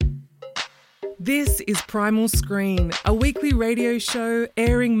This is Primal Screen, a weekly radio show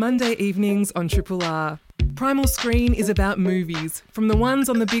airing Monday evenings on Triple R. Primal Screen is about movies, from the ones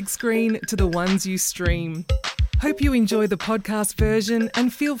on the big screen to the ones you stream. Hope you enjoy the podcast version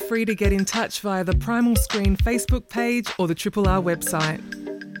and feel free to get in touch via the Primal Screen Facebook page or the Triple R website.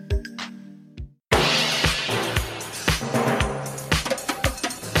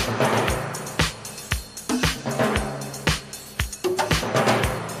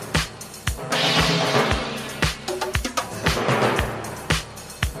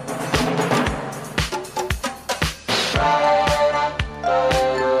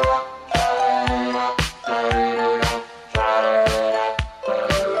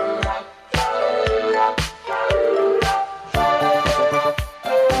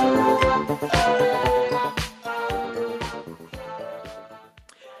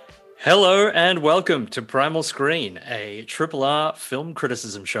 Hello and welcome to Primal Screen, a Triple R film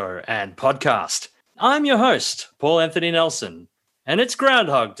criticism show and podcast. I'm your host, Paul Anthony Nelson, and it's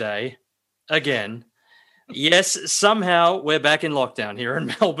Groundhog Day again. Yes, somehow we're back in lockdown here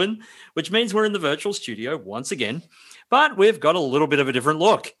in Melbourne, which means we're in the virtual studio once again, but we've got a little bit of a different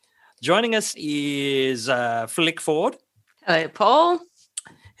look. Joining us is Flick Ford. Hello, Paul.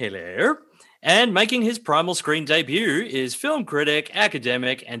 Hello. And making his Primal Screen debut is film critic,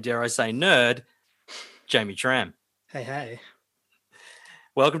 academic, and dare I say nerd, Jamie Tram. Hey, hey.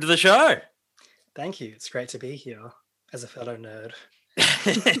 Welcome to the show. Thank you. It's great to be here as a fellow nerd.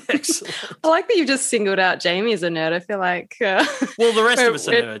 Excellent. I like that you've just singled out Jamie as a nerd. I feel like... well, the rest of us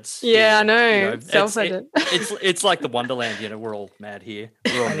are nerds. Yeah, I know. It's like the Wonderland, we're all mad here.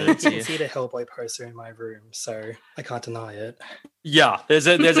 We're all I mean, nerds you here. can see the Hellboy poster in my room, so I can't deny it. Yeah, there's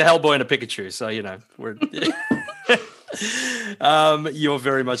a Hellboy and a Pikachu, so, we're... you're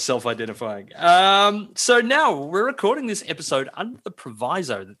very much self-identifying. So now we're recording this episode under the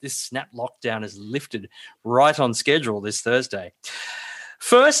proviso that this snap lockdown is lifted right on schedule this Thursday.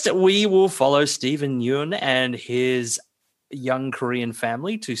 First, we will follow Stephen Yun and his young Korean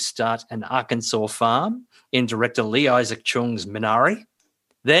family to start an Arkansas farm in director Lee Isaac Chung's Minari.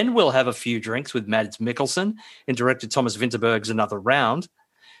 Then we'll have a few drinks with Mads Mikkelsen in director Thomas Vinterberg's Another Round.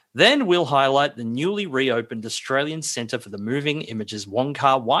 Then we'll highlight the newly reopened Australian Centre for the Moving Image's Wong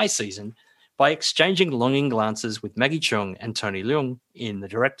Kar-wai season by exchanging longing glances with Maggie Cheung and Tony Leung in the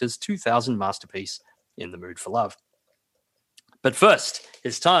director's 2000 masterpiece, In the Mood for Love. But first,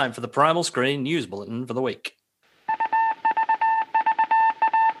 it's time for the Primal Screen News Bulletin for the week.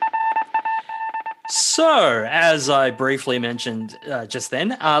 So, as I briefly mentioned just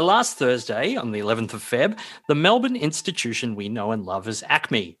then, last Thursday, on the 11th of Feb, the Melbourne institution we know and love as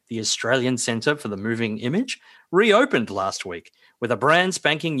ACME, the Australian Centre for the Moving Image, reopened last week with a brand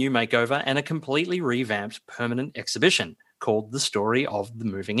spanking new makeover and a completely revamped permanent exhibition called The Story of the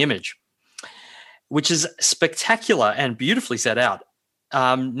Moving Image, which is spectacular and beautifully set out.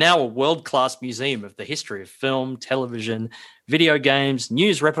 Now a world-class museum of the history of film, television, video games,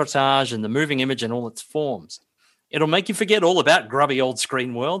 news reportage, and the moving image in all its forms. It'll make you forget all about grubby old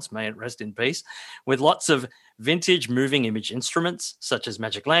screen worlds, may it rest in peace, with lots of vintage moving image instruments, such as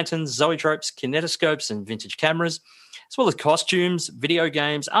magic lanterns, zoetropes, kinetoscopes, and vintage cameras, as well as costumes, video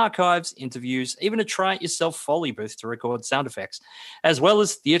games, archives, interviews, even a try-it-yourself Foley booth to record sound effects, as well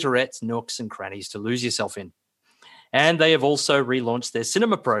as theatrettes, nooks, and crannies to lose yourself in. And they have also relaunched their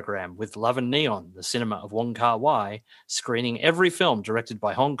cinema program with Love and Neon, the cinema of Wong Kar-wai, screening every film directed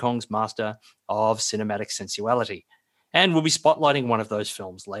by Hong Kong's master of cinematic sensuality. And we'll be spotlighting one of those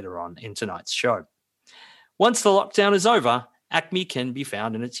films later on in tonight's show. Once the lockdown is over, ACME can be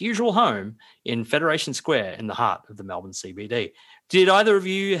found in its usual home in Federation Square in the heart of the Melbourne CBD. Have either of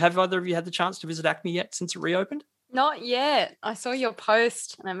you had the chance to visit ACME yet since it reopened? Not yet. I saw your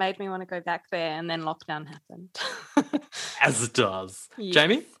post and it made me want to go back there, and then lockdown happened. As it does. Yes.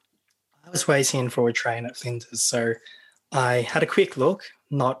 Jamie? I was waiting for a train at Flinders, so I had a quick look.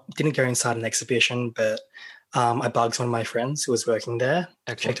 Didn't go inside an exhibition, but I bugged one of my friends who was working there.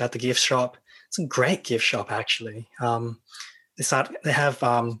 Excellent. Checked out the gift shop. It's a great gift shop, actually. They have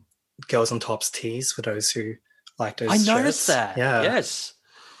girls on tops tees for those who like those shirts. I noticed that. Yeah. Yes.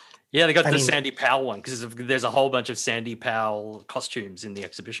 Yeah, they got the Sandy Powell one because there's a whole bunch of Sandy Powell costumes in the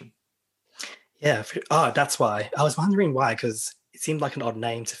exhibition. Yeah. That's why. I was wondering why, because it seemed like an odd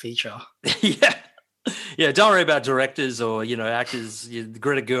name to feature. Yeah. Don't worry about directors or, actors,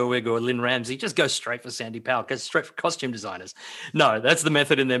 Greta Gerwig or Lynn Ramsey. Just go straight for Sandy Powell, go straight for costume designers. No, that's the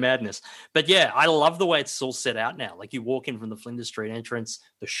method in their madness. But yeah, I love the way it's all set out now. Like you walk in from the Flinders Street entrance,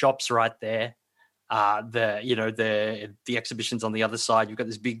 the shop's right there. The exhibitions on the other side. You've got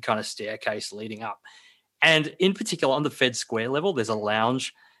this big kind of staircase leading up. And in particular, on the Fed Square level, there's a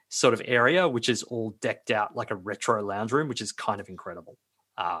lounge sort of area, which is all decked out like a retro lounge room, which is kind of incredible.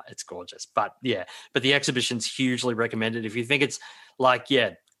 It's gorgeous. But the exhibition's hugely recommended. If you think it's like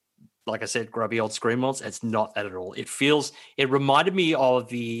I said, grubby old screen malls, it's not that at all. It reminded me of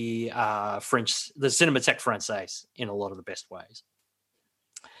the Cinémathèque Française in a lot of the best ways.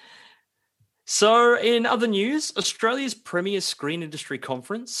 So in other news, Australia's premier screen industry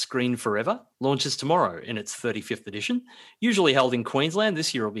conference, Screen Forever, launches tomorrow in its 35th edition. Usually held in Queensland,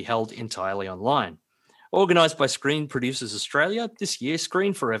 this year will be held entirely online. Organised by Screen Producers Australia, this year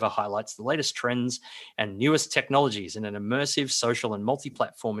Screen Forever highlights the latest trends and newest technologies in an immersive, social and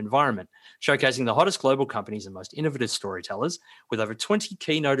multi-platform environment, showcasing the hottest global companies and most innovative storytellers, with over 20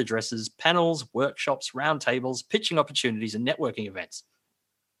 keynote addresses, panels, workshops, roundtables, pitching opportunities and networking events.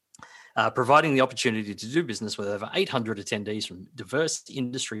 Providing the opportunity to do business with over 800 attendees from diverse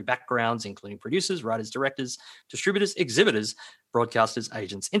industry backgrounds, including producers, writers, directors, distributors, exhibitors, broadcasters,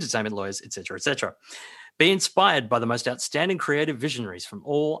 agents, entertainment lawyers, etc., etc. Be inspired by the most outstanding creative visionaries from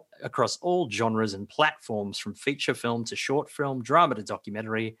across all genres and platforms, from feature film to short film, drama to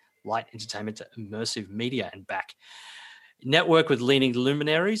documentary, light entertainment to immersive media and back. Network with leading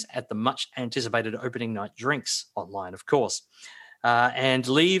luminaries at the much anticipated opening night drinks, online of course. And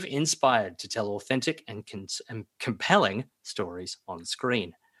leave inspired to tell authentic and compelling stories on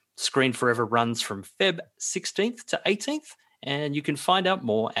screen. Screen Forever runs from Feb 16th to 18th, and you can find out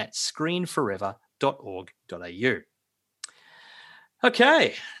more at screenforever.org.au.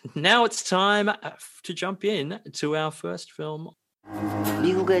 Okay, now it's time to jump in to our first film.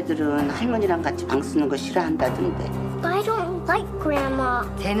 미국 애들은 할머니랑 같이 방 쓰는 거 싫어한다던데. I don't like Grandma.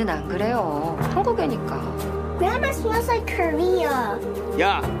 걔는 안 그래요. 한국애니까. Grandma smells like Korea.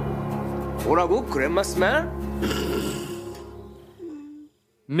 야, 뭐라고? Grandma smell?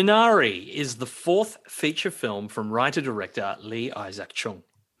 Minari is the fourth feature film from writer-director Lee Isaac Chung.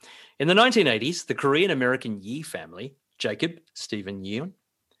 In the 1980s, the Korean-American Yi family, Jacob, Stephen Yeun,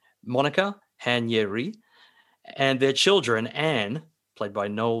 Monica, Han Ye-ri, and their children, Anne, played by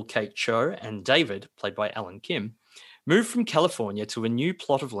Noel Kate Cho, and David, played by Alan Kim, moved from California to a new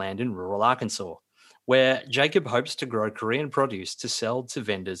plot of land in rural Arkansas, where Jacob hopes to grow Korean produce to sell to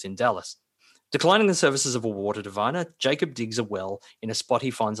vendors in Dallas. Declining the services of a water diviner, Jacob digs a well in a spot he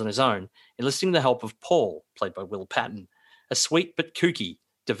finds on his own, enlisting the help of Paul, played by Will Patton, a sweet but kooky,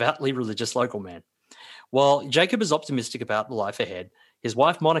 devoutly religious local man. While Jacob is optimistic about the life ahead, his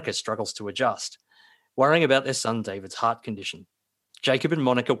wife Monica struggles to adjust, worrying about their son David's heart condition. Jacob and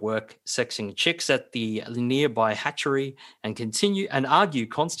Monica work sexing chicks at the nearby hatchery and argue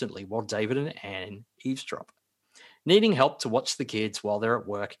constantly while David and Anne eavesdrop. Needing help to watch the kids while they're at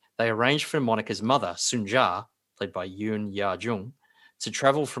work, they arrange for Monica's mother, Sunja, played by Yoon Ya-jung, to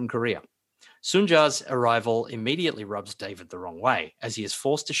travel from Korea. Sunja's arrival immediately rubs David the wrong way, as he is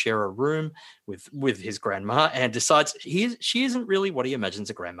forced to share a room with his grandma and decides she isn't really what he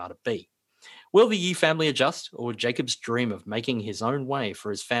imagines a grandma to be. Will the Yi family adjust, or will Jacob's dream of making his own way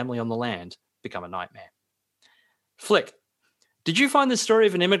for his family on the land become a nightmare? Flick, did you find the story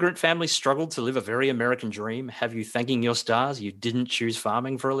of an immigrant family struggle to live a very American dream? Have you thanking your stars you didn't choose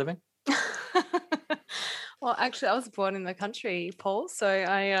farming for a living? Well, actually, I was born in the country, Paul, so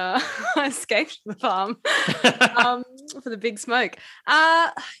I escaped the farm for the big smoke.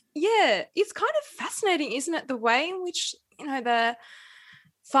 Yeah, it's kind of fascinating, isn't it? The way in which, the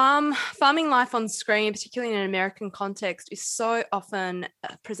farming life on screen, particularly in an American context, is so often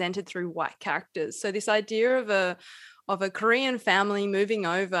presented through white characters. So this idea of a Korean family moving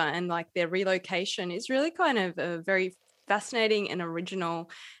over and like their relocation is really kind of a very fascinating and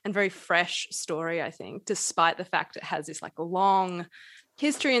original and very fresh story, I think, despite the fact it has this like long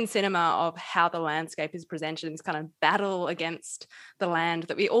history in cinema of how the landscape is presented in this kind of battle against the land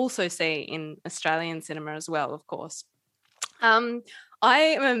that we also see in Australian cinema as well, of course. I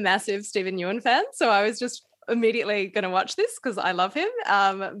am a massive Stephen Yeun fan, so I was just immediately going to watch this because I love him.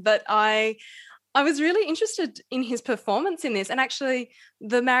 But I was really interested in his performance in this, and actually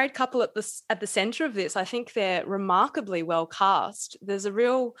the married couple at the center of this, I think they're remarkably well cast. There's a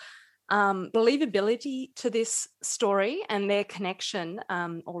real believability to this story and their connection,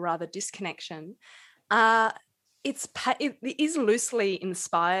 or rather disconnection. It is loosely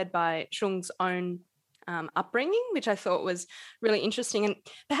inspired by Jung's own upbringing, which I thought was really interesting. And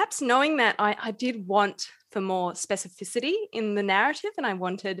perhaps knowing that, I did want for more specificity in the narrative, and I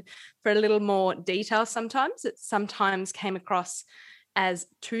wanted for a little more detail sometimes. It sometimes came across as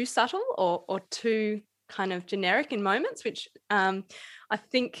too subtle or too kind of generic in moments, which I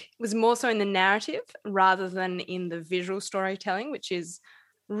think was more so in the narrative rather than in the visual storytelling, which is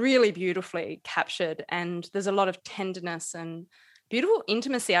really beautifully captured. And there's a lot of tenderness and beautiful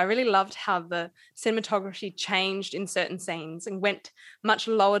intimacy. I really loved how the cinematography changed in certain scenes and went much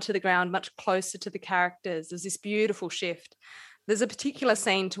lower to the ground, much closer to the characters. There's this beautiful shift. There's a particular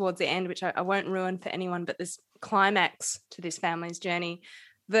scene towards the end, which I won't ruin for anyone, but this climax to this family's journey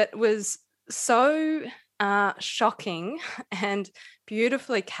that was so shocking and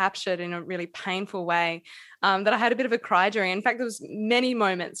beautifully captured in a really painful way that I had a bit of a cry during. In fact, there was many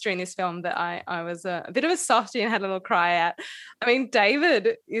moments during this film that I was a bit of a softie and had a little cry at. I mean,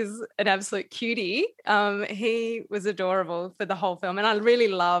 David is an absolute cutie. He was adorable for the whole film, and I really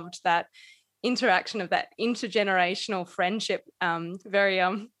loved that interaction of that intergenerational friendship. Very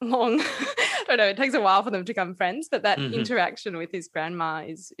long. I don't know, it takes a while for them to become friends, but that interaction with his grandma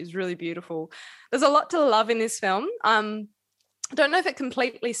is really beautiful. There's a lot to love in this film. I don't know if it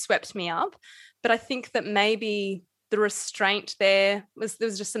completely swept me up, but I think that maybe the restraint there was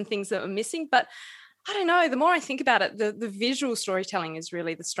just some things that were missing. But I don't know, the more I think about it, the visual storytelling is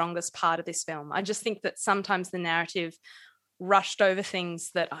really the strongest part of this film. I just think that sometimes the narrative rushed over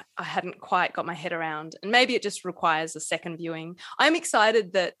things that I hadn't quite got my head around, and maybe it just requires a second viewing. I'm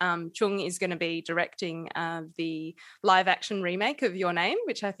excited that Chung is going to be directing the live action remake of Your Name,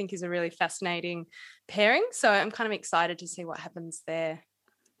 which I think is a really fascinating pairing, so I'm kind of excited to see what happens there.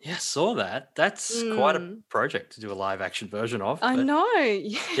 Yeah, I saw that. That's quite a project to do a live action version of. I know.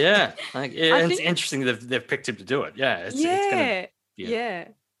 Yeah. It's interesting that they've picked him to do it. Yeah. It's gonna be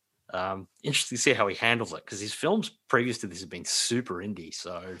interesting to see how he handles it, because his films previous to this have been super indie.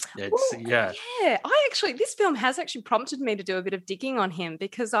 So this film has actually prompted me to do a bit of digging on him,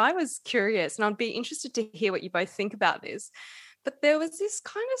 because I was curious, and I'd be interested to hear what you both think about this. But there was this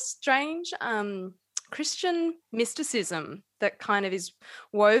kind of strange Christian mysticism that kind of is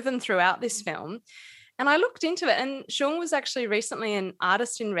woven throughout this film. And I looked into it, and Sean was actually recently an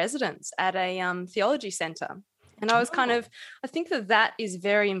artist in residence at a theology centre. And I was I think that is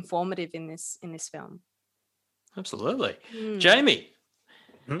very informative in this film. Absolutely. Jamie,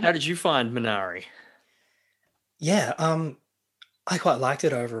 how did you find Minari? Yeah, I quite liked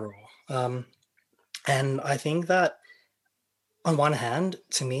it overall. And I think that on one hand,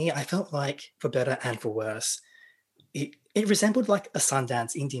 to me, I felt like, for better and for worse, it resembled like a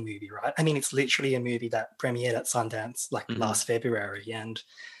Sundance indie movie, right? I mean, it's literally a movie that premiered at Sundance last February, and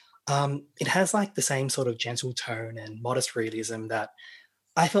it has like the same sort of gentle tone and modest realism that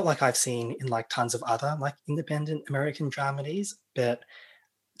I felt like I've seen in like tons of other like independent American dramedies. But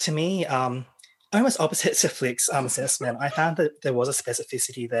to me, almost opposite to Flick's assessment, I found that there was a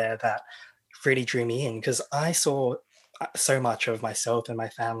specificity there that really drew me in, because I saw so much of myself and my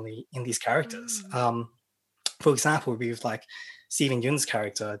family in these characters. For example, with like Stephen Yeun's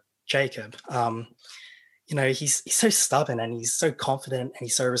character, Jacob, he's so stubborn, and he's so confident, and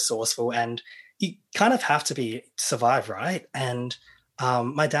he's so resourceful, and you kind of have to be to survive, right? And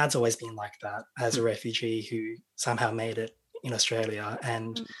my dad's always been like that as a refugee who somehow made it in Australia.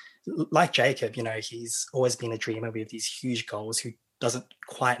 And like Jacob, he's always been a dreamer with these huge goals who doesn't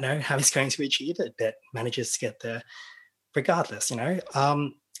quite know how he's going to achieve it, but manages to get there regardless,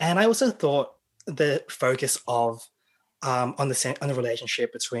 And I also thought the focus of on the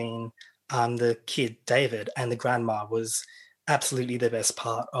relationship between the kid David and the grandma was absolutely the best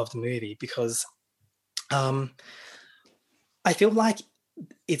part of the movie, because I feel like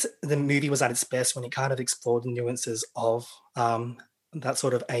the movie was at its best when it kind of explored the nuances of that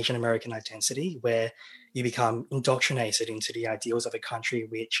sort of Asian American identity, where you become indoctrinated into the ideals of a country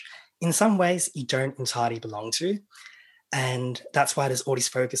which in some ways you don't entirely belong to. And that's why there's all this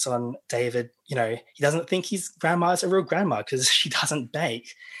focus on David. He doesn't think his grandma is a real grandma because she doesn't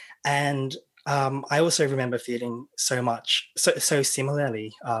bake. And I also remember feeling so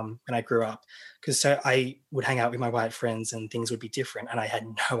similarly when I grew up, because I would hang out with my white friends and things would be different, and I had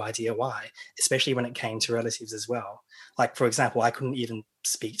no idea why, especially when it came to relatives as well. Like, for example, I couldn't even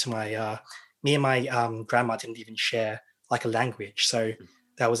speak to me and my grandma didn't even share like a language. So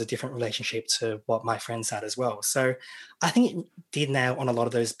that was a different relationship to what my friends had as well. So I think it did nail on a lot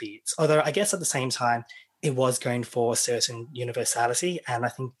of those beats, although I guess at the same time, it was going for a certain universality. And I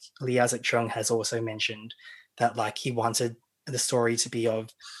think Lee Isaac Chung has also mentioned that like he wanted the story to be of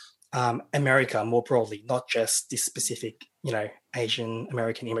America more broadly, not just this specific, Asian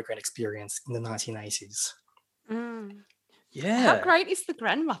American immigrant experience in the 1980s. Yeah. How great is the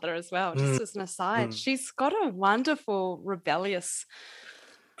grandmother as well, just as an aside. She's got a wonderful, rebellious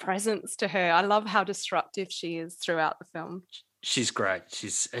presence to her. I love how disruptive she is throughout the film. She's great. She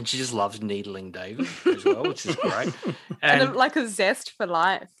just loves needling David as well, which is great. And like a zest for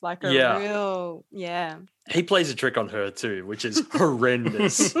life, like a real, He plays a trick on her too, which is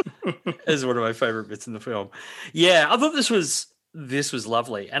horrendous. Is one of my favorite bits in the film. Yeah, I thought this was this was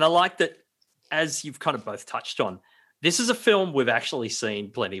lovely. And I like that, as you've kind of both touched on, this is a film we've actually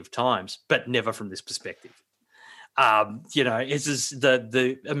seen plenty of times, but never from this perspective. This is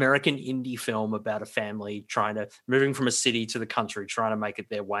the American indie film about a family moving from a city to the country, trying to make it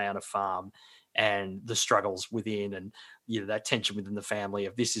their way on a farm, and the struggles within, and that tension within the family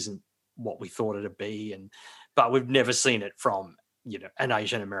of this isn't what we thought it'd be, but we've never seen it from an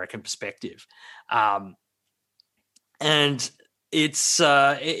Asian American perspective, and it's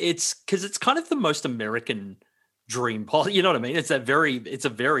because it's kind of the most American dream, you know what I mean? It's a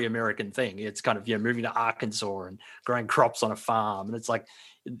very American thing. It's kind of moving to Arkansas and growing crops on a farm, and it's like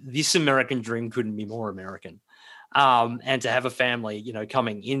this American dream couldn't be more American. And to have a family,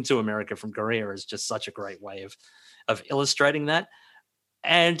 coming into America from Korea is just such a great way of illustrating that.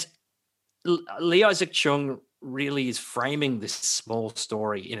 And Lee Isaac Chung really is framing this small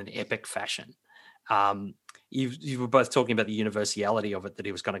story in an epic fashion. You were both talking about the universality of it that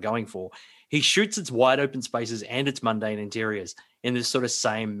he was kind of going for. He shoots its wide open spaces and its mundane interiors in this sort of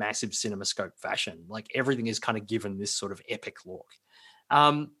same massive cinemascope fashion. Like everything is kind of given this sort of epic look.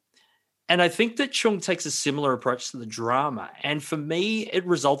 And I think that Chung takes a similar approach to the drama. And for me, it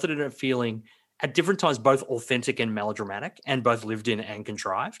resulted in it feeling at different times both authentic and melodramatic, and both lived in and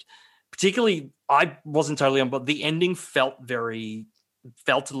contrived. Particularly, I wasn't totally on board. The ending felt a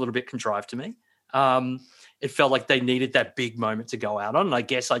little bit contrived to me. It felt like they needed that big moment to go out on. And I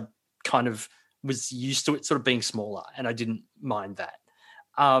guess I kind of was used to it sort of being smaller, and I didn't mind that.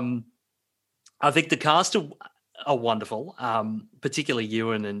 I think the cast are wonderful, particularly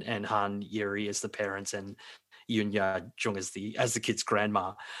Ewan and Han Yeri as the parents, and Yoon Ya Jung as the kid's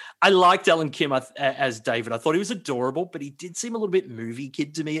grandma. I liked Alan Kim as David. I thought he was adorable, but he did seem a little bit movie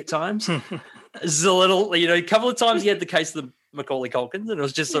kid to me at times. It's a little, a couple of times he had the case of the Macaulay Culkins, and it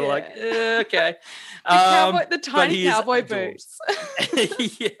was just sort of like, okay. The tiny cowboy boots.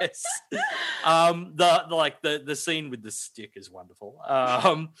 Yes. The scene with the stick is wonderful.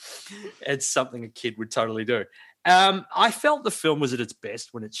 It's something a kid would totally do. I felt the film was at its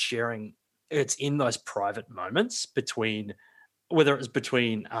best when it's in those private moments between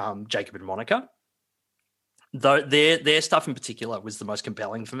Jacob and Monica. Though their stuff in particular was the most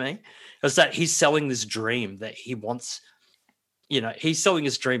compelling for me. Is that he's selling this dream that he wants, he's selling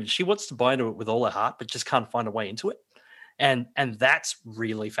his dream, and she wants to buy into it with all her heart, but just can't find a way into it. And that's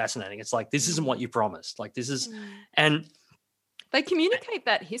really fascinating. It's like, this isn't what you promised. Like, this is, and they communicate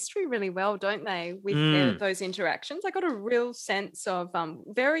that history really well, don't they, with those interactions? I got a real sense of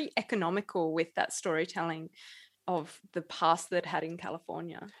very economical with that storytelling of the past that had in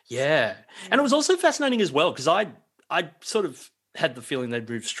California. Yeah. And it was also fascinating as well, because I sort of had the feeling they'd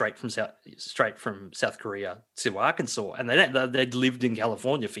moved straight from South Korea to Arkansas, and they'd lived in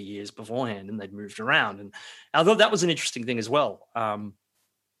California for years beforehand, and they'd moved around. And I thought that was an interesting thing as well.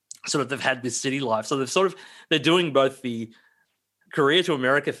 Sort of they've had this city life. So they're doing both the Korea to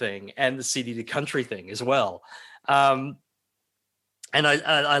America thing and the city to country thing as well. And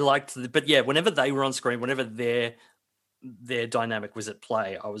I liked, but yeah, whenever they were on screen, whenever their dynamic was at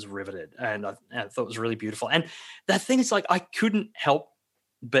play, I was riveted, and I thought it was really beautiful. And that thing is, like, I couldn't help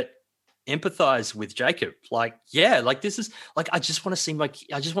but empathize with Jacob. Like, yeah, like, this is like, I just want my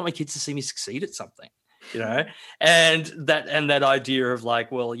kids to see me succeed at something, and that idea of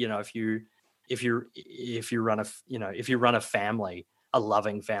like, well, if you run a family, a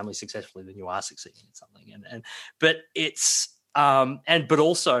loving family successfully, then you are succeeding at something. But it's but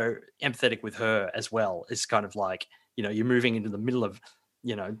also empathetic with her as well. It's kind of like, you're moving into the middle of,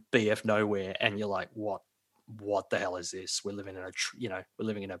 BF nowhere, and you're like, what the hell is this? We're living in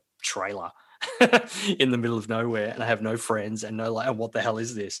a trailer in the middle of nowhere, and I have no friends and and what the hell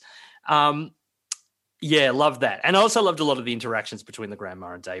is this? Yeah, love that. And I also loved a lot of the interactions between the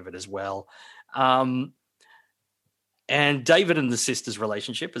grandma and David as well. And David and the sister's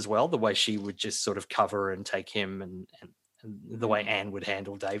relationship as well, the way she would just sort of cover and take him, and the way Anne would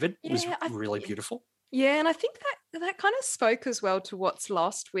handle David was really beautiful. Yeah, and I think that kind of spoke as well to what's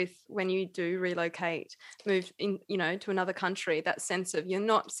lost with when you do relocate, move in, to another country, that sense of you're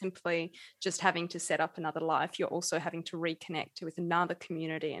not simply just having to set up another life, you're also having to reconnect with another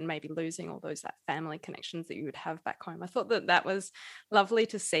community, and maybe losing all that family connections that you would have back home. I thought that was lovely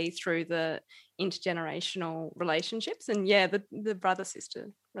to see through the intergenerational relationships. And yeah, the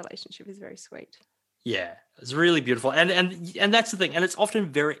brother-sister relationship is very sweet. Yeah, it's really beautiful, and that's the thing. And it's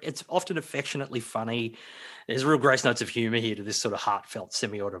often affectionately funny. There's real grace notes of humor here to this sort of heartfelt,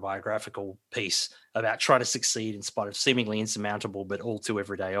 semi-autobiographical piece about trying to succeed in spite of seemingly insurmountable but all too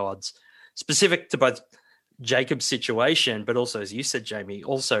everyday odds, specific to both Jacob's situation, but also, as you said, Jamie,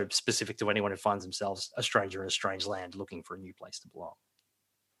 also specific to anyone who finds themselves a stranger in a strange land looking for a new place to belong.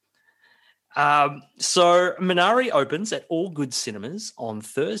 So Minari opens at all good cinemas on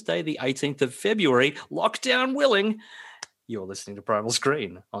Thursday, the 18th of February, lockdown willing. You're listening to Primal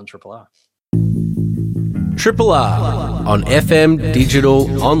Screen on Triple R. Triple R on FM,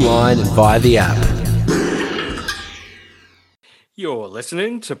 digital, online, and via the app. You're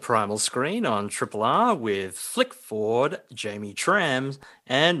listening to Primal Screen on Triple R with Flick Ford, Jamie Tram,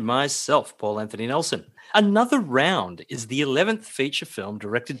 and myself, Paul Anthony Nelson. Another Round is the 11th feature film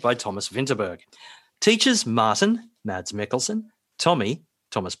directed by Thomas Vinterberg. Teachers Martin, Mads Mikkelsen, Tommy,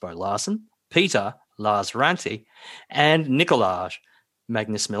 Thomas Bo Larsen, Peter, Lars Ranti, and Nicolaj,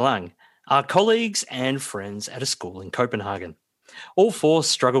 Magnus Milang, are colleagues and friends at a school in Copenhagen. All four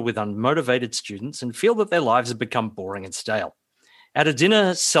struggle with unmotivated students and feel that their lives have become boring and stale. At a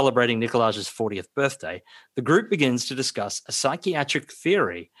dinner celebrating Nicolaj's 40th birthday, the group begins to discuss a psychiatric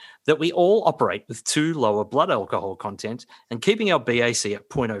theory that we all operate with too low a blood alcohol content, and keeping our BAC at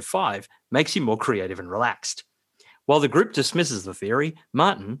 0.05 makes you more creative and relaxed. While the group dismisses the theory,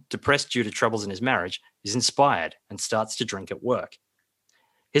 Martin, depressed due to troubles in his marriage, is inspired and starts to drink at work.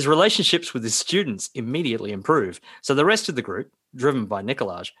 His relationships with his students immediately improve, so the rest of the group, driven by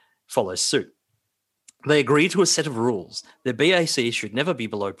Nicolaj, follows suit. They agree to a set of rules. Their BAC should never be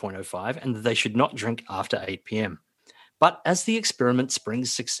below 0.05 and that they should not drink after 8 p.m. But as the experiment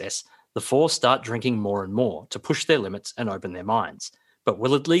springs success, the four start drinking more and more to push their limits and open their minds. But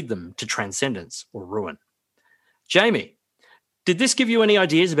will it lead them to transcendence or ruin? Jamie, did this give you any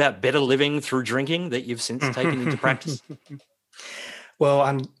ideas about better living through drinking that you've since taken into practice? Well,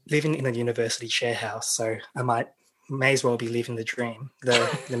 I'm living in a university share house, so I may as well be living the dream,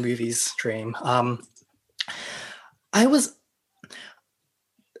 the movie's dream. I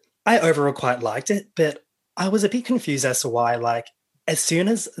overall quite liked it, but I was a bit confused as to why, like, as soon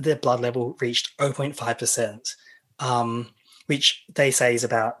as the blood level reached 0.5%, which they say is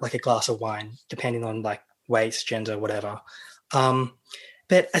about like a glass of wine, depending on like weight, gender, whatever.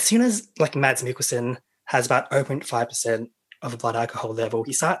 But as soon as like Mads Mikkelsen has about 0.5% of a blood alcohol level,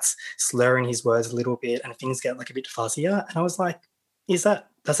 he starts slurring his words a little bit and things get like a bit fuzzier. And I was like, does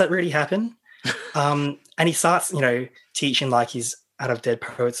that really happen? And he starts, teaching like he's out of Dead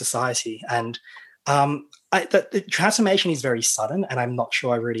Poets Society. And the transformation is very sudden, and I'm not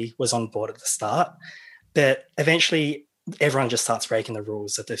sure I really was on board at the start. But eventually everyone just starts breaking the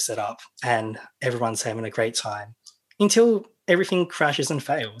rules that they've set up, and everyone's having a great time until everything crashes and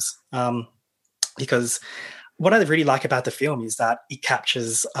fails. Because what I really like about the film is that it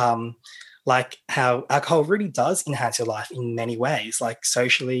captures like how alcohol really does enhance your life in many ways, like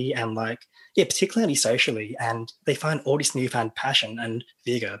socially and particularly socially. And they find all this newfound passion and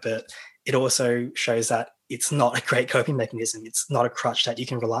vigor, but it also shows that it's not a great coping mechanism. It's not a crutch that you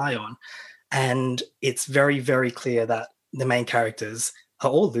can rely on. And it's very, very clear that the main characters are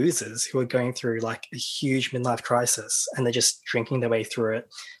all losers who are going through like a huge midlife crisis, and they're just drinking their way through it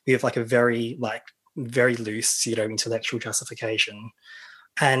with like a very loose pseudo-intellectual justification.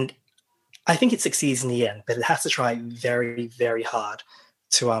 And I think it succeeds in the end, but it has to try very, very hard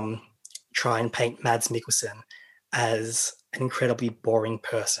to try and paint Mads Mikkelsen as an incredibly boring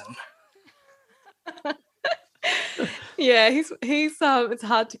person. Yeah, he's it's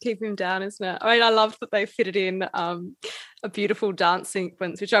hard to keep him down, isn't it? I mean, I love that they fitted in a beautiful dance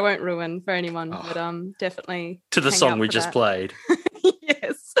sequence, which I won't ruin for anyone, but definitely to the song we just played.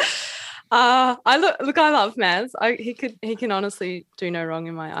 Yes. I love Mads. He can honestly do no wrong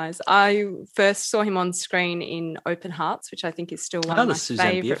in my eyes. I first saw him on screen in Open Hearts, which I think is still one of my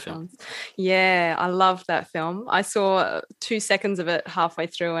favourite films. Yeah, I loved that film. I saw 2 seconds of it halfway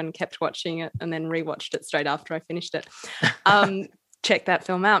through and kept watching it, and then rewatched it straight after I finished it. Check that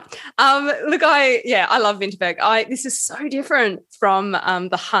film out. I love Vinterberg. This is so different from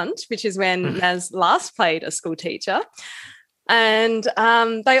The Hunt, which is when Mads last played a school teacher. And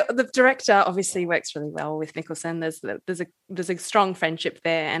the director obviously works really well with Mikkelsen. There's a strong friendship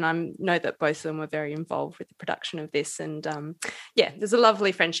there, and I know that both of them were very involved with the production of this. And there's a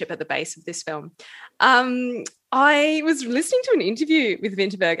lovely friendship at the base of this film. I was listening to an interview with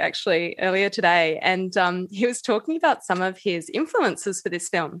Vinterberg actually earlier today, and he was talking about some of his influences for this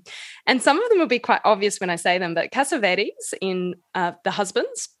film. And some of them will be quite obvious when I say them, but Cassavetes in The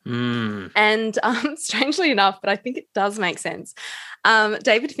Husbands. And strangely enough, but I think it does make sense,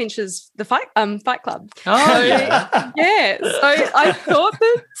 David Fincher's The Fight Club. Oh, yeah. So I thought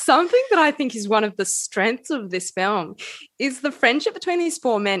that something that I think is one of the strengths of this film is the friendship between these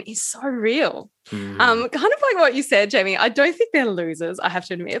four men is so real. Kind of like what you said, Jamie. I don't think they're losers, I have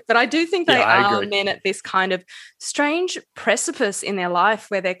to admit, but I do think they are men at this kind of strange precipice in their life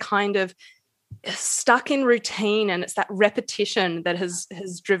where they're kind of stuck in routine, and it's that repetition that has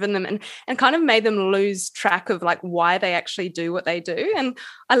driven them and kind of made them lose track of like why they actually do what they do. And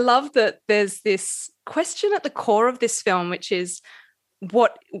I love that there's this question at the core of this film, which is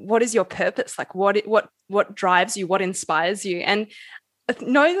what is your purpose? Like what drives you, what inspires you? And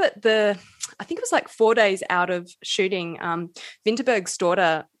know that I think it was like 4 days out of shooting, Vinterberg's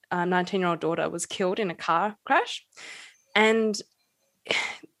daughter, 19-year-old daughter, was killed in a car crash. And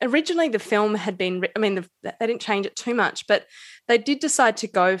originally the film had been, they didn't change it too much, but they did decide to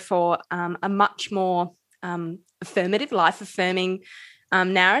go for a much more affirmative, life-affirming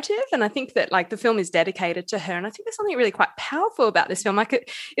narrative. And I think that like the film is dedicated to her. And I think there's something really quite powerful about this film. Like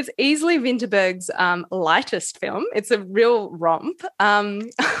it's easily Vinterberg's lightest film. It's a real romp.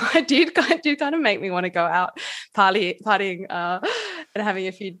 It did kind of make me want to go out partying and having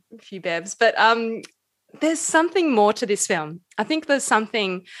a few bevs. But there's something more to this film. I think there's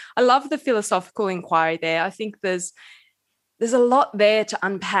something, I love the philosophical inquiry there. I think there's a lot there to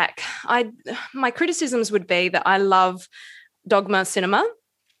unpack. My criticisms would be that I love dogma cinema,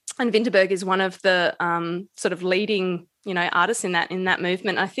 and Vinterberg is one of the sort of leading, artists in that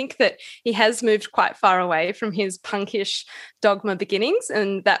movement. I think that he has moved quite far away from his punkish dogma beginnings,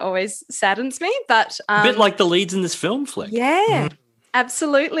 and that always saddens me. But a bit like the leads in this film flick. Yeah,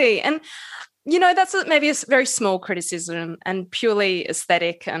 absolutely. And that's maybe a very small criticism and purely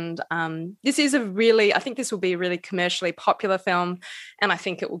aesthetic. And this is I think this will be a really commercially popular film, and I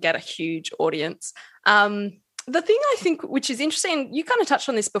think it will get a huge audience. The thing I think, which is interesting, you kind of touched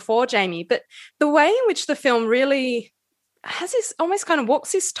on this before, Jamie, but the way in which the film really has this, almost kind of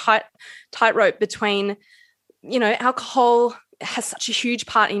walks this tightrope between, alcohol has such a huge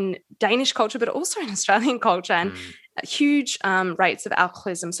part in Danish culture, but also in Australian culture, and huge rates of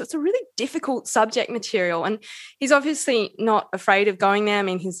alcoholism. So it's a really difficult subject material, and he's obviously not afraid of going there. I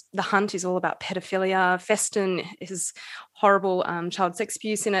mean, The Hunt is all about pedophilia. Festen is horrible child sex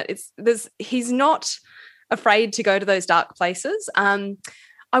abuse in it. He's not afraid to go to those dark places.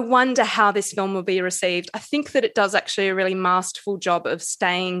 I wonder how this film will be received. I think that it does actually a really masterful job of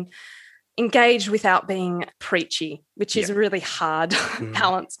staying engaged without being preachy, which is a really hard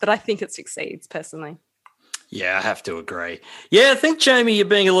balance, but I think it succeeds personally. Yeah, I have to agree. Yeah, I think, Jamie, you're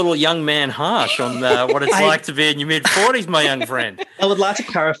being a little young man harsh on what it's like to be in your mid-40s, my young friend. I would like to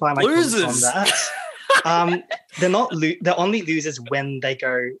clarify my comments Losers. on that. They're only losers when they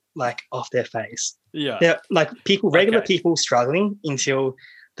go like off their face. Yeah, they're like regular people struggling until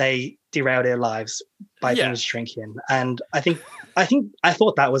they derail their lives by binge drinking. And I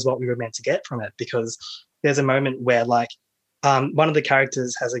thought that was what we were meant to get from it, because there's a moment where like one of the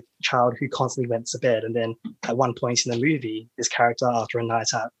characters has a child who constantly wets the bed, and then at one point in the movie, this character, after a night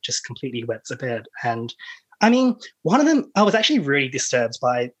out, just completely wets the bed. And I mean, one of them, I was actually really disturbed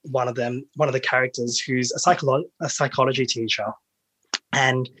by one of the characters who's a psychology teacher,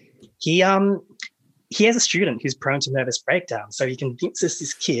 and he has a student who's prone to nervous breakdown, so he convinces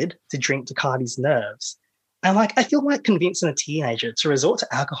this kid to drink to calm his nerves. And like, I feel like convincing a teenager to resort to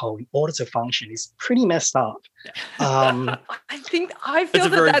alcohol in order to function is pretty messed up. I feel it's a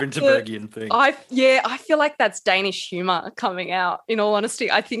very Vinterbergian thing. I feel like that's Danish humor coming out, in all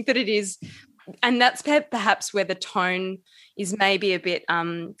honesty. I think that it is, and that's perhaps where the tone is maybe a bit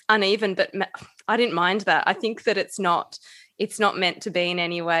uneven, but I didn't mind that. I think that it's not meant to be in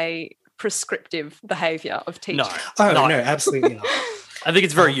any way prescriptive behaviour of teaching. No, absolutely not. I think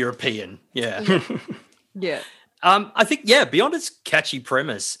it's very European. Yeah. Yeah. I think, beyond its catchy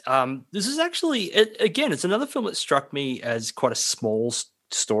premise, this is actually, again, it's another film that struck me as quite a small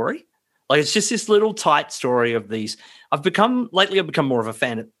story. Like, it's just this little tight story of these. I've become more of a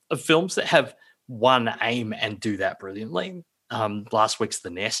fan of films that have one aim and do that brilliantly. Last week's The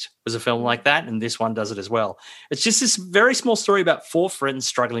Nest was a film like that, and this one does it as well. It's just this very small story about four friends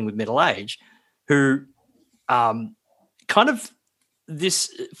struggling with middle age who this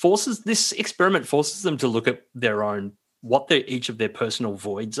experiment forces them to look at their own, each of their personal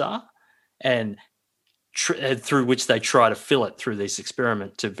voids are, and through which they try to fill it through this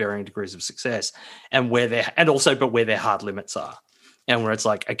experiment to varying degrees of success, and where their hard limits are, and where it's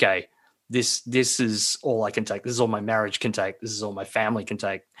like, okay, this is all I can take. This is all my marriage can take. This is all my family can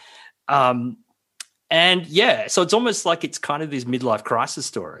take. So it's almost like it's kind of this midlife crisis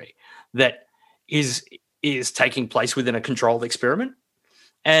story that is is taking place within a controlled experiment.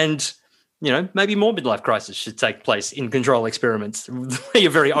 And, maybe more midlife crisis should take place in controlled experiments where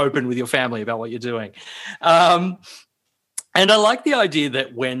you're very open with your family about what you're doing. And I like the idea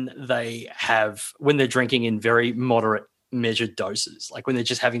that when they're drinking in very moderate measured doses, like when they're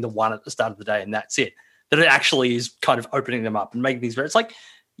just having the one at the start of the day and that's it, that it actually is kind of opening them up and making things it's like,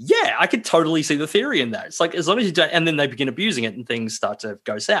 yeah, I could totally see the theory in that. It's like, as long as you don't, and then they begin abusing it and things start to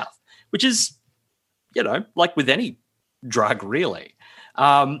go south, which is, like with any drug, really.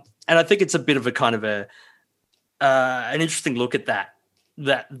 And I think it's a bit of a kind of an interesting look at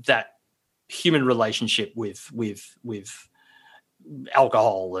that human relationship with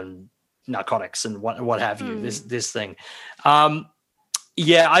alcohol and narcotics and what have you. This thing.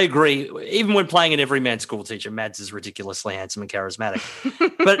 Yeah, I agree. Even when playing an everyman school teacher, Mads is ridiculously handsome and charismatic.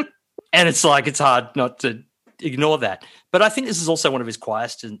 And it's like it's hard not to ignore that. But I think this is also one of his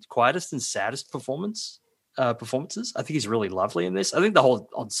quietest and saddest performances. I think he's really lovely in this. I think the whole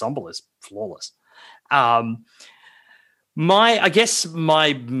ensemble is flawless. My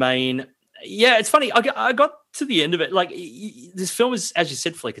main, it's funny. I got to the end of it. Like this film is, as you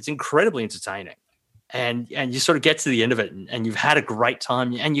said, Flick, it's incredibly entertaining, and you sort of get to the end of it, and you've had a great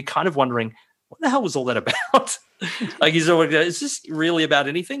time, and you're kind of wondering what the hell was all that about. Like is this really about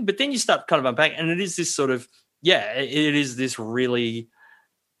anything? But then you start kind of unpacking, and it is this sort of it is this really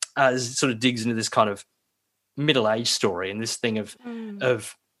sort of digs into this kind of middle-aged story and this thing of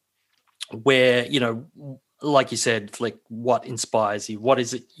where, like you said, Flick, what inspires you? What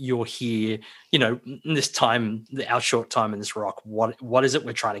is it you're here, in this time, our short time in this rock, what is it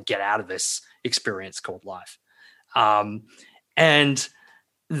we're trying to get out of this experience called life? And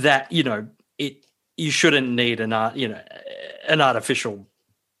that, you shouldn't need an artificial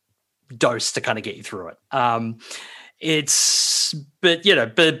dose to kind of get you through it.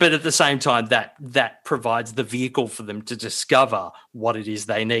 But at the same time, that provides the vehicle for them to discover what it is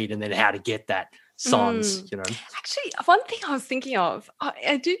they need and then how to get that sans. Actually, one thing I was thinking of,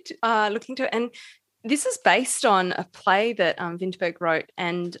 I did look into it, and this is based on a play that Vinterberg wrote,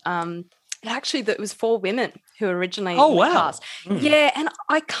 and that was 4 women who originally cast. Yeah, and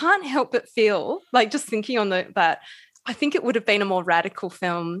I can't help but feel like, just thinking on that, I think it would have been a more radical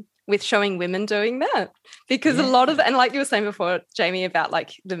film with showing women doing that, because a lot of, and like you were saying before, Jamie, about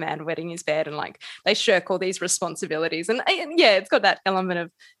like the man wetting his bed and like they shirk all these responsibilities, and it's got that element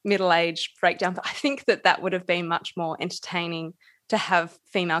of middle-age breakdown, but I think that would have been much more entertaining to have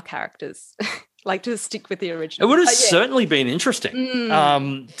female characters, like to stick with the original. It would have certainly been interesting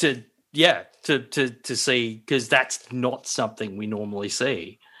to see, because that's not something we normally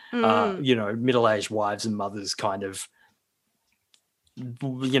see. Middle-aged wives and mothers kind of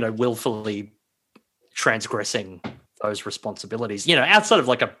willfully transgressing those responsibilities, outside of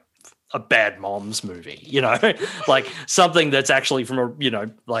like a Bad Moms movie, like something that's actually from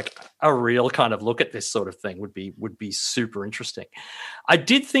a real kind of look at this sort of thing would be super interesting. I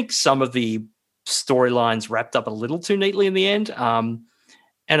did think some of the storylines wrapped up a little too neatly in the end.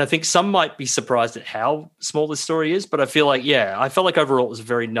 And I think some might be surprised at how small this story is, but I feel like, I felt like overall it was a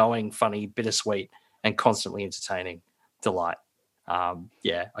very knowing, funny, bittersweet, and constantly entertaining delight. I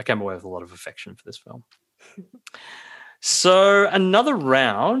came away with a lot of affection for this film. So another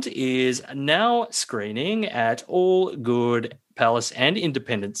round is now screening at all good Palace and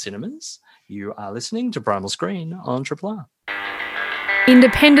independent cinemas. You are listening to Primal Screen on Triple R.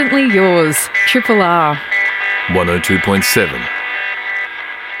 Independently yours, Triple R. 102.7.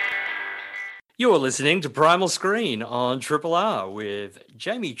 You're listening to Primal Screen on Triple R with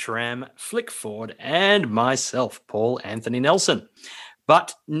Jamie Tram, Flick Ford, and myself, Paul Anthony Nelson.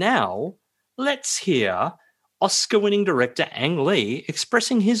 But now, let's hear Oscar-winning director Ang Lee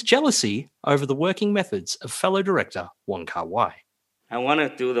expressing his jealousy over the working methods of fellow director Wong Kar-wai. I want to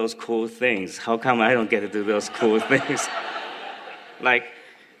do those cool things. How come I don't get to do those cool things? Like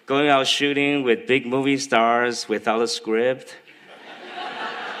going out shooting with big movie stars without a script.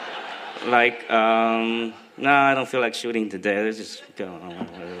 Like, no, I don't feel like shooting today. Let's just go on.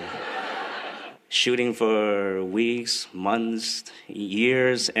 Shooting for weeks, months,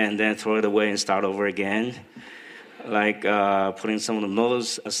 years, and then throw it away and start over again. Like putting some of the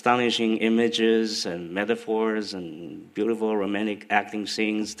most astonishing images and metaphors and beautiful romantic acting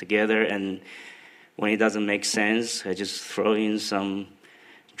scenes together, and when it doesn't make sense, I just throw in some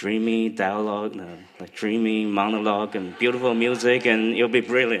dreamy dialogue, like dreamy monologue and beautiful music, and it'll be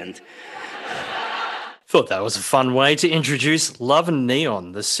brilliant. Thought that was a fun way to introduce Love and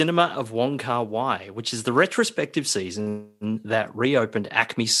Neon, the cinema of Wong Kar-wai, which is the retrospective season that reopened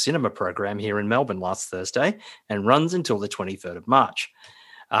Acme's cinema program here in Melbourne last Thursday and runs until the 23rd of March.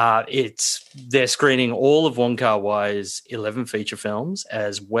 They're screening all of Wong Kar-wai's 11 feature films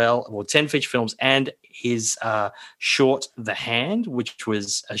as well, or 10 feature films, and his short The Hand, which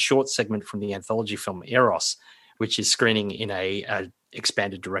was a short segment from the anthology film Eros, which is screening in a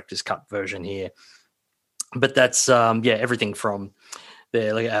expanded director's cut version here. But that's everything from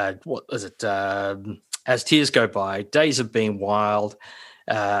there. What is it? As Tears Go By, Days of Being Wild,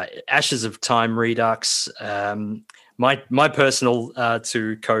 Ashes of Time Redux. My personal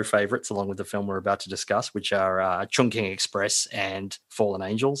two co-favorites, along with the film we're about to discuss, which are Chungking Express and Fallen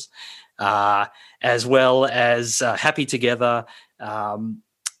Angels, as well as Happy Together,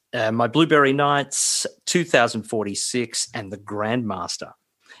 My Blueberry Nights, 2046, and The Grandmaster.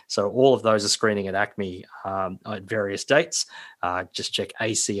 So all of those are screening at ACME at various dates. Just check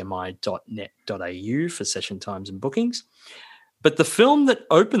acmi.net.au for session times and bookings. But the film that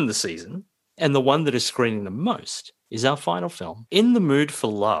opened the season, and the one that is screening the most, is our final film. In the Mood for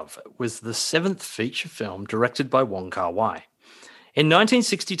Love was the 7th feature film directed by Wong Kar-wai. In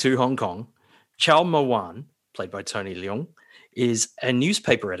 1962 Hong Kong, Chow Mo-wan, played by Tony Leung, is a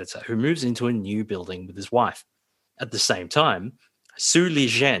newspaper editor who moves into a new building with his wife. At the same time, Su Li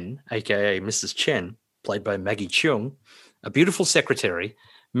Zhen, aka Mrs. Chen, played by Maggie Cheung, a beautiful secretary,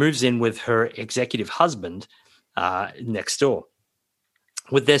 moves in with her executive husband next door.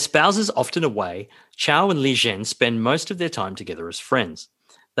 With their spouses often away, Chow and Li Zhen spend most of their time together as friends.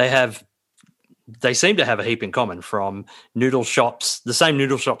 They seem to have a heap in common, from noodle shops, the same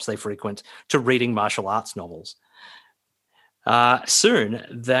noodle shops they frequent, to reading martial arts novels. Soon,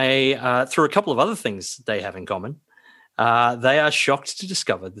 they, through a couple of other things they have in common, they are shocked to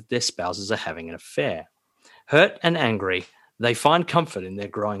discover that their spouses are having an affair. Hurt and angry, they find comfort in their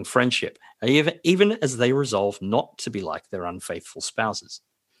growing friendship, even as they resolve not to be like their unfaithful spouses,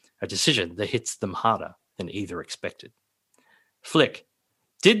 a decision that hits them harder than either expected. Flick,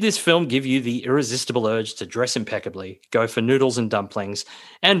 did this film give you the irresistible urge to dress impeccably, go for noodles and dumplings,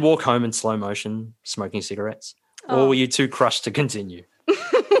 and walk home in slow motion, smoking cigarettes? Or were you too crushed to continue?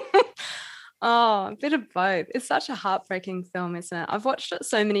 A bit of both. It's such a heartbreaking film, isn't it? I've watched it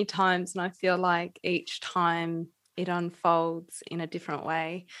so many times, and I feel like each time it unfolds in a different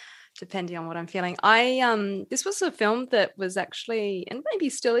way, depending on what I'm feeling. This was a film that was actually, and maybe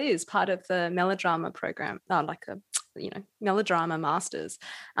still is, part of the melodrama program, melodrama masters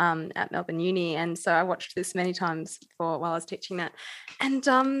at Melbourne Uni. And so I watched this many times while I was teaching that. And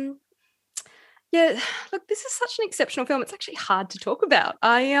look, this is such an exceptional film. It's actually hard to talk about.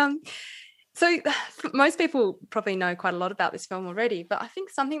 So most people probably know quite a lot about this film already, but I think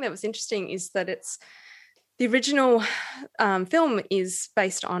something that was interesting is that the original film is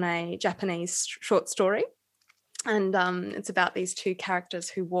based on a Japanese short story, and it's about these two characters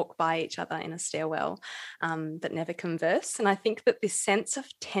who walk by each other in a stairwell but never converse. And I think that this sense of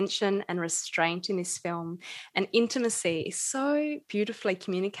tension and restraint in this film and intimacy is so beautifully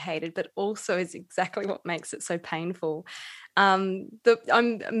communicated, but also is exactly what makes it so painful. I'm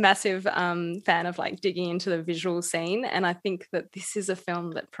a massive fan of digging into the visual scene, and I think that this is a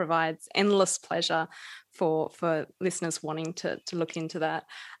film that provides endless pleasure for listeners wanting to look into that.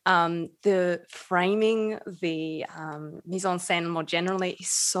 The framing, the mise en scène more generally is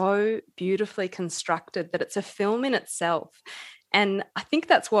so beautifully constructed that it's a film in itself. And I think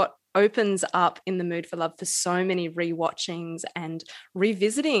that's what opens up In the Mood for Love for so many rewatchings and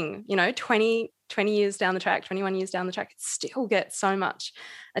revisiting. 20 years down the track, 21 years down the track, it still gets so much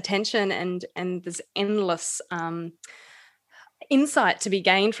attention, and there's endless insight to be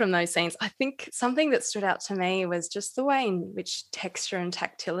gained from those scenes. I think something that stood out to me was just the way in which texture and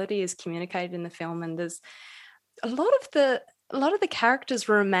tactility is communicated in the film, and there's a lot of the characters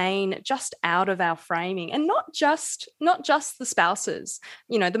remain just out of our framing, and not just the spouses.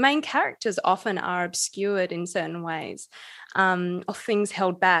 The main characters often are obscured in certain ways, or things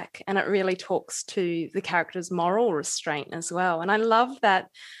held back, and it really talks to the character's moral restraint as well. And I love that.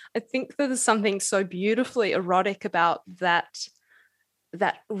 I think that there's something so beautifully erotic about that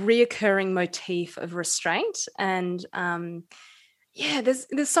reoccurring motif of restraint. And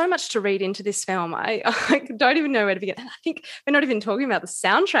there's so much to read into this film. I don't even know where to begin. And I think we're not even talking about the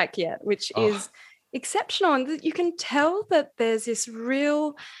soundtrack yet, which is exceptional. And you can tell that there's this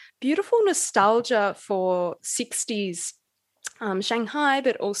real beautiful nostalgia for 60s Shanghai,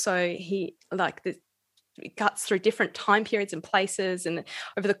 but also it cuts through different time periods and places and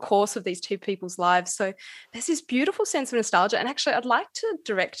over the course of these two people's lives. So there's this beautiful sense of nostalgia. And actually, I'd like to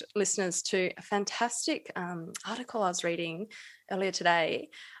direct listeners to a fantastic article I was reading earlier today,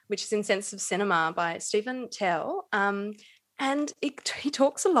 which is in Sense of Cinema by Stephen Tell. And And he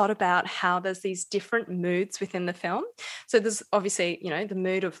talks a lot about how there's these different moods within the film. So there's obviously, the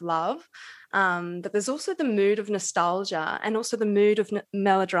mood of love, but there's also the mood of nostalgia and also the mood of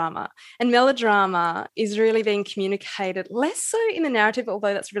melodrama. And melodrama is really being communicated less so in the narrative,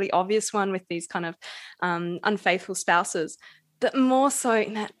 although that's a really obvious one with these kind of unfaithful spouses, but more so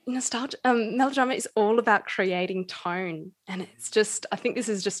in that nostalgia. Melodrama is all about creating tone. And I think this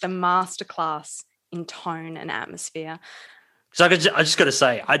is just a masterclass in tone and atmosphere. So I just got to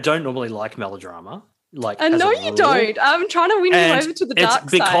say, I don't normally like melodrama. I know you don't. I'm trying to win you over to the dark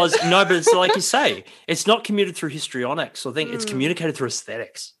side. But it's like you say, it's not communicated through histrionics. I think it's communicated through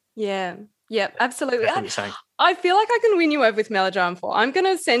aesthetics. Yeah. Yep, absolutely. That's what you're saying. I feel like I can win you over with melodrama. I'm going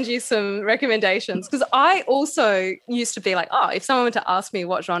to send you some recommendations because I also used to be like, if someone were to ask me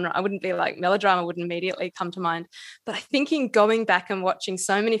what genre, I wouldn't be like melodrama wouldn't immediately come to mind. But I think in going back and watching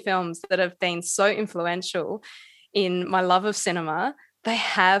so many films that have been so influential in my love of cinema, they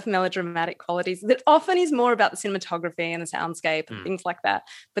have melodramatic qualities that often is more about the cinematography and the soundscape and things like that.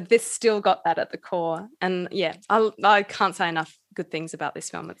 But this still got that at the core. And yeah, I can't say enough good things about this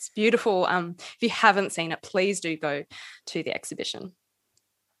film. It's beautiful. If you haven't seen it, please do go to the exhibition.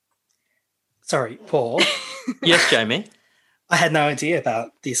 Sorry, Paul. Yes, Jamie. I had no idea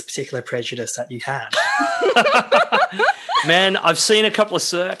about this particular prejudice that you had. Man, I've seen a couple of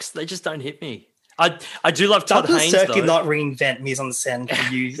Cirques. They just don't hit me. I do love Todd Haynes, Cirque though. did not reinvent mise-en-scène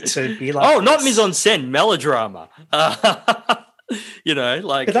for you to be like not mise-en-scène, melodrama. But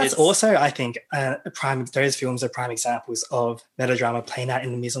that's also, I think, those films are prime examples of melodrama playing out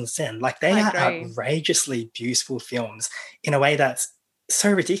in the mise-en-scène. Like, they are outrageously beautiful films in a way that's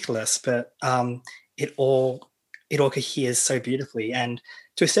so ridiculous, but it all coheres so beautifully. And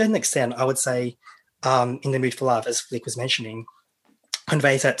to a certain extent, I would say In the Mood for Love, as Flick was mentioning,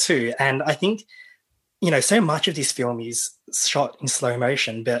 conveys that too. And I think, so much of this film is shot in slow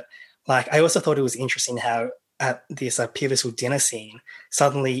motion, but I also thought it was interesting how at this pivotal dinner scene,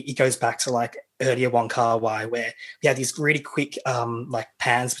 suddenly it goes back to earlier Wong Kar-wai, where we have these really quick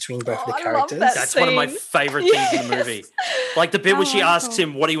pans between both of the characters. That's one of my favorite things in the movie. The bit where she asks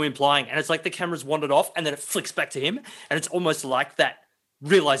him, what are you implying? And it's like the camera's wandered off and then it flicks back to him. And it's almost like that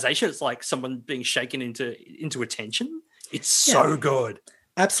realization. It's like someone being shaken into attention. It's so good.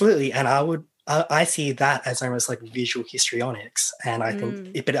 Absolutely. And I see that as almost like visual histrionics. And I think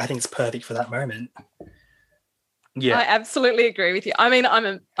it's perfect for that moment. Yeah, I absolutely agree with you. I mean,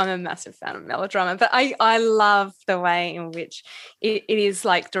 I'm a massive fan of melodrama, but I love the way in which it is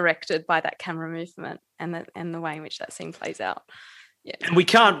directed by that camera movement and the way in which that scene plays out. Yeah, and we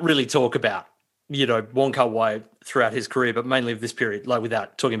can't really talk about Wong Kar-wai throughout his career, but mainly of this period,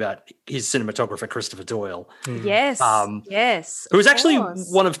 without talking about his cinematographer Christopher Doyle. Yes, yes, who was actually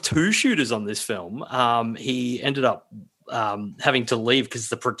one of two shooters on this film. He ended up having to leave because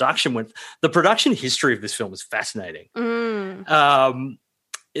the production history of this film is fascinating.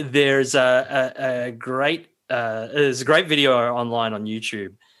 There's a great video online on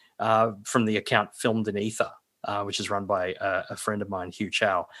YouTube from the account Filmed in Ether, which is run by a friend of mine, Hugh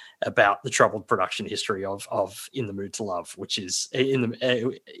Chow, about the troubled production history of In the Mood to Love, which is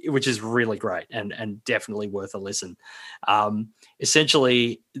really great and definitely worth a listen.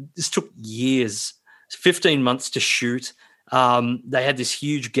 Essentially, this took years, 15 months to shoot. They had this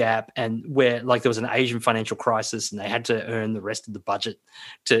huge gap, and where there was an Asian financial crisis, and they had to earn the rest of the budget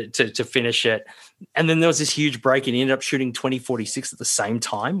to finish it. And then there was this huge break, and he ended up shooting 2046 at the same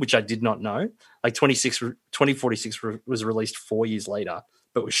time, which I did not know. 2046 was released 4 years later,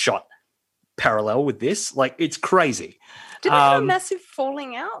 but was shot parallel with this. It's crazy. Did they have a massive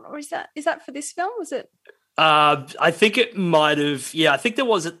falling out, or is that for this film? Was it? I think it might have. Yeah, I think there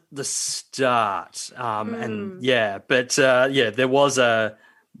was at the start,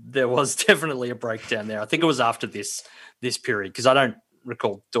 there was definitely a breakdown there. I think it was after this period, because I don't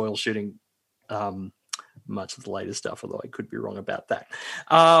recall Doyle shooting much of the later stuff, although I could be wrong about that.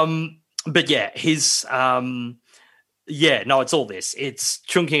 But yeah, his it's all this. It's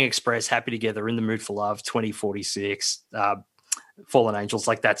Chungking Express, Happy Together, In the Mood for Love, 2046. Fallen Angels,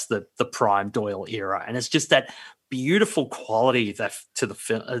 that's the prime Doyle era, and it's just that beautiful quality that to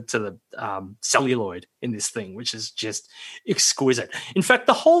the celluloid in this thing, which is just exquisite. In fact,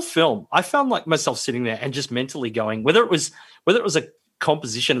 the whole film, I found myself sitting there and just mentally going, whether it was a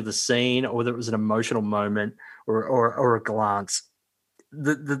composition of the scene or whether it was an emotional moment or a glance,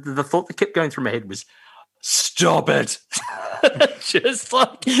 the thought that kept going through my head was, stop it. Just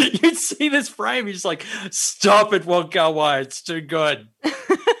you'd see this frame, you're just stop it, Wong Kar-wai, it's too good.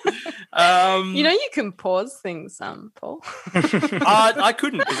 You can pause things, Paul. I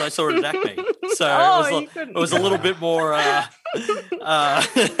couldn't because I saw it at Acme, so it was a little bit more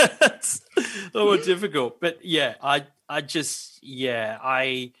it's a little more difficult. But yeah, I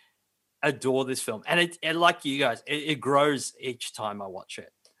adore this film, and like you guys, it grows each time I watch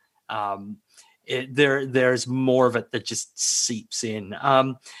it. There's more of it that just seeps in.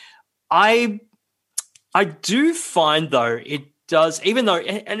 I do find though it does, even though,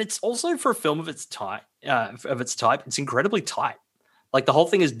 and it's also for a film of its type, it's incredibly tight. Like the whole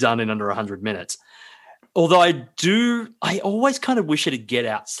thing is done in under 100 minutes. Although I always kind of wish it'd get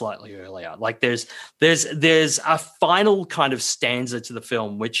out slightly earlier. Like there's a final kind of stanza to the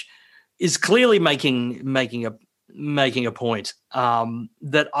film which is clearly making a point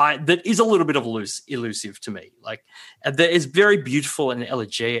that is a little bit of elusive to me. Like that is very beautiful and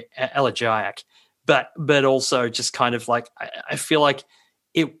elegiac, but also just kind of like I feel like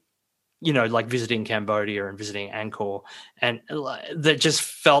it, like visiting Cambodia and visiting Angkor, and that just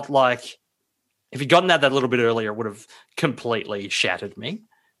felt like if you'd gotten that little bit earlier, it would have completely shattered me.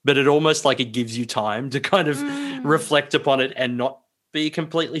 But it almost like it gives you time to kind of reflect upon it and not be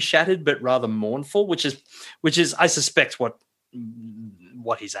completely shattered, but rather mournful, which is I suspect what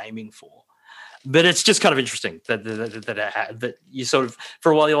he's aiming for. But it's just kind of interesting that you sort of,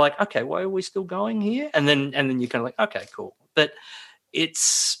 for a while you're like, okay, why are we still going here? And then you're kind of like, okay, cool. But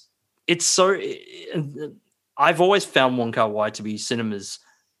it's so. I've always found Wong Kar-wai to be cinema's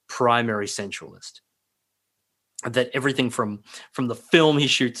primary centralist. That everything from the film he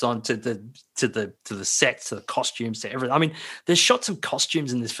shoots on to the sets, to the costumes, to everything. I mean, there's shots of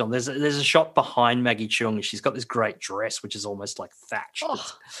costumes in this film. There's a shot behind Maggie Cheung. She's got this great dress, which is almost like thatched,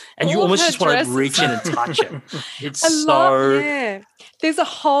 and you almost just want to reach in and touch it. It's There's a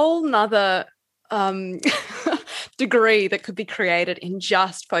whole nother degree that could be created in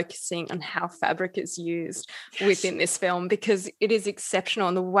just focusing on how fabric is used within this film, because it is exceptional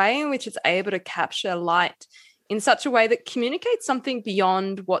in the way in which it's able to capture light in such a way that communicates something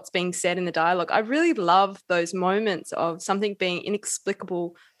beyond what's being said in the dialogue. I really love those moments of something being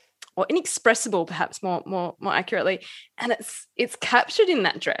inexplicable or inexpressible, perhaps more accurately, and it's captured in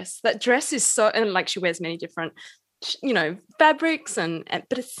that dress. That dress is so, and like she wears many different, fabrics,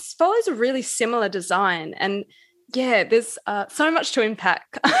 but it follows a really similar design. And yeah, there's so much to unpack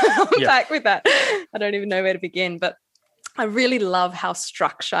with that. I don't even know where to begin, but I really love how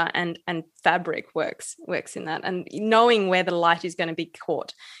structure and fabric works in that, and knowing where the light is going to be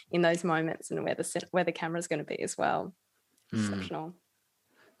caught in those moments and where the camera is going to be as well. Exceptional.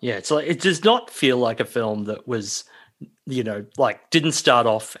 Yeah, it's like, it does not feel like a film that was, didn't start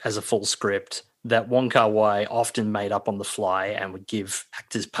off as a full script that Wong Kar-wai often made up on the fly and would give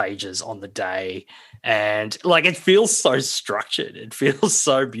actors pages on the day, and like it feels so structured. It feels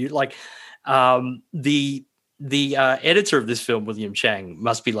so beautiful. Like the editor of this film, William Chang,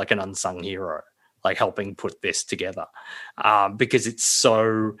 must be like an unsung hero, like helping put this together, because it's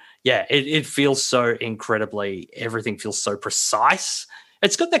so, it feels so incredibly, everything feels so precise.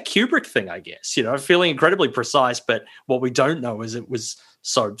 It's got that Kubrick thing, I guess, feeling incredibly precise, but what we don't know is it was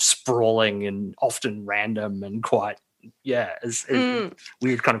so sprawling and often random and quite,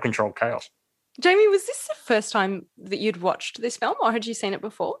 weird kind of controlled chaos. Jamie, was this the first time that you'd watched this film, or had you seen it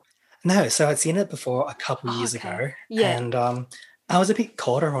before? No, so I'd seen it before a couple of years ago, and I was a bit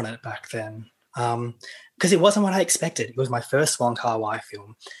colder on it back then because it wasn't what I expected. It was my first Wong Kar-wai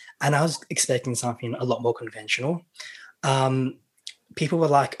film, and I was expecting something a lot more conventional. People were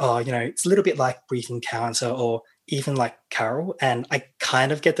like, it's a little bit like Brief Encounter or even like Carol, and I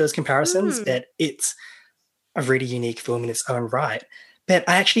kind of get those comparisons, but it's a really unique film in its own right. But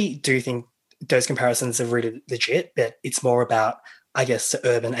I actually do think those comparisons are really legit, but it's more about, I guess, the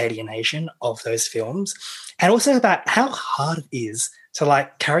urban alienation of those films, and also about how hard it is to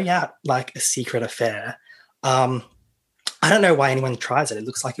like carry out like a secret affair. I don't know why anyone tries it. It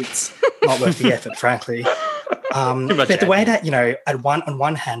looks like it's not worth the effort, frankly. But the way that, on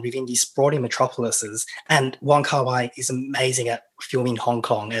one hand, within these sprawling metropolises, and Wong Kar-wai is amazing at filming Hong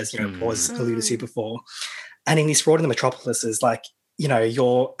Kong, as was alluded to before, and in these sprawling metropolises, like,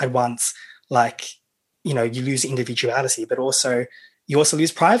 you're at once like, you lose individuality, but also you also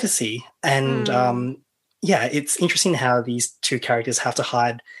lose privacy. And it's interesting how these two characters have to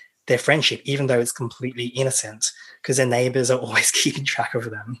hide their friendship, even though it's completely innocent, because their neighbors are always keeping track of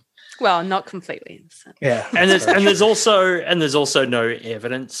them. Well, not completely innocent. Yeah, and there's also no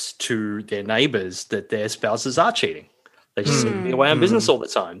evidence to their neighbors that their spouses are cheating. They just seem to be away on business all the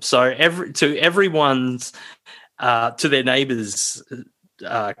time. So to their neighbors'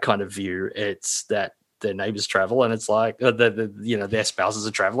 kind of view, it's that their neighbors travel, and it's like their spouses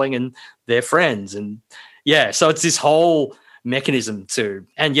are traveling and their friends, and so it's this whole mechanism too.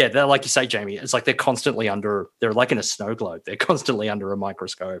 And they're, like you say, Jamie, it's like they're like in a snow globe. They're constantly under a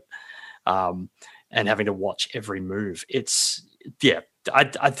microscope, and having to watch every move. It's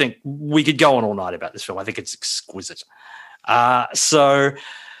I think we could go on all night about this film. I think it's exquisite. So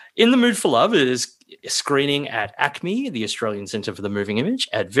In the Mood for Love is screening at ACME, the Australian Centre for the Moving Image,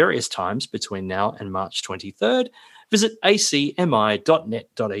 at various times between now and March 23rd. Visit acmi.net.au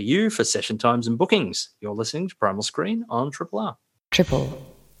for session times and bookings. You're listening to Primal Screen on Triple R. Triple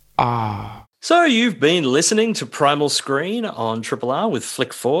R. So you've been listening to Primal Screen on Triple R with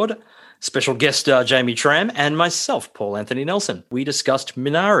Flick Ford, special guest star Jamie Tram, and myself, Paul Anthony Nelson. We discussed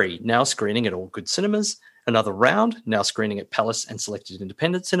Minari, now screening at all good cinemas, Another Round, now screening at Palace and selected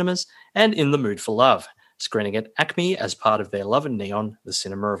independent cinemas, and In the Mood for Love, screening at ACME as part of their Love and Neon, the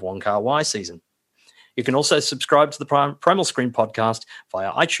Cinema of Wong Kar-wai season. You can also subscribe to the Primal Screen podcast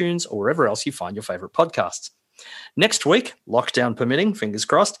via iTunes or wherever else you find your favourite podcasts. Next week, lockdown permitting, fingers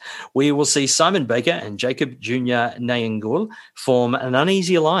crossed, we will see Simon Baker and Jacob Jr. Nayangul form an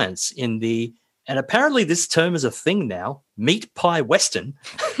uneasy alliance in the, and apparently this term is a thing now, meat pie western.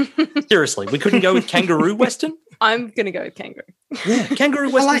 Seriously, we couldn't go with kangaroo western? I'm going to go with kangaroo. Yeah, kangaroo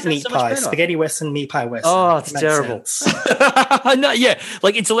western. I like meat pie, spaghetti western, meat pie western. Oh, it's terrible. No,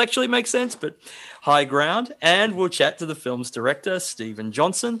 like intellectually makes sense, but high ground. And we'll chat to the film's director, Stephen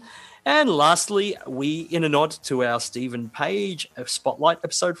Johnson. And lastly, in a nod to our Stephen Page Spotlight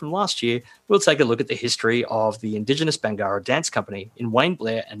episode from last year, we'll take a look at the history of the Indigenous Bangarra Dance Company in Wayne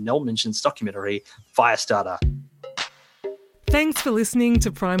Blair and Nell Minchin's documentary, Firestarter. Thanks for listening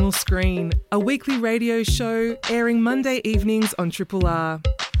to Primal Screen, a weekly radio show airing Monday evenings on Triple R.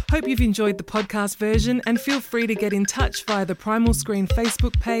 Hope you've enjoyed the podcast version and feel free to get in touch via the Primal Screen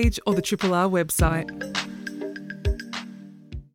Facebook page or the Triple R website.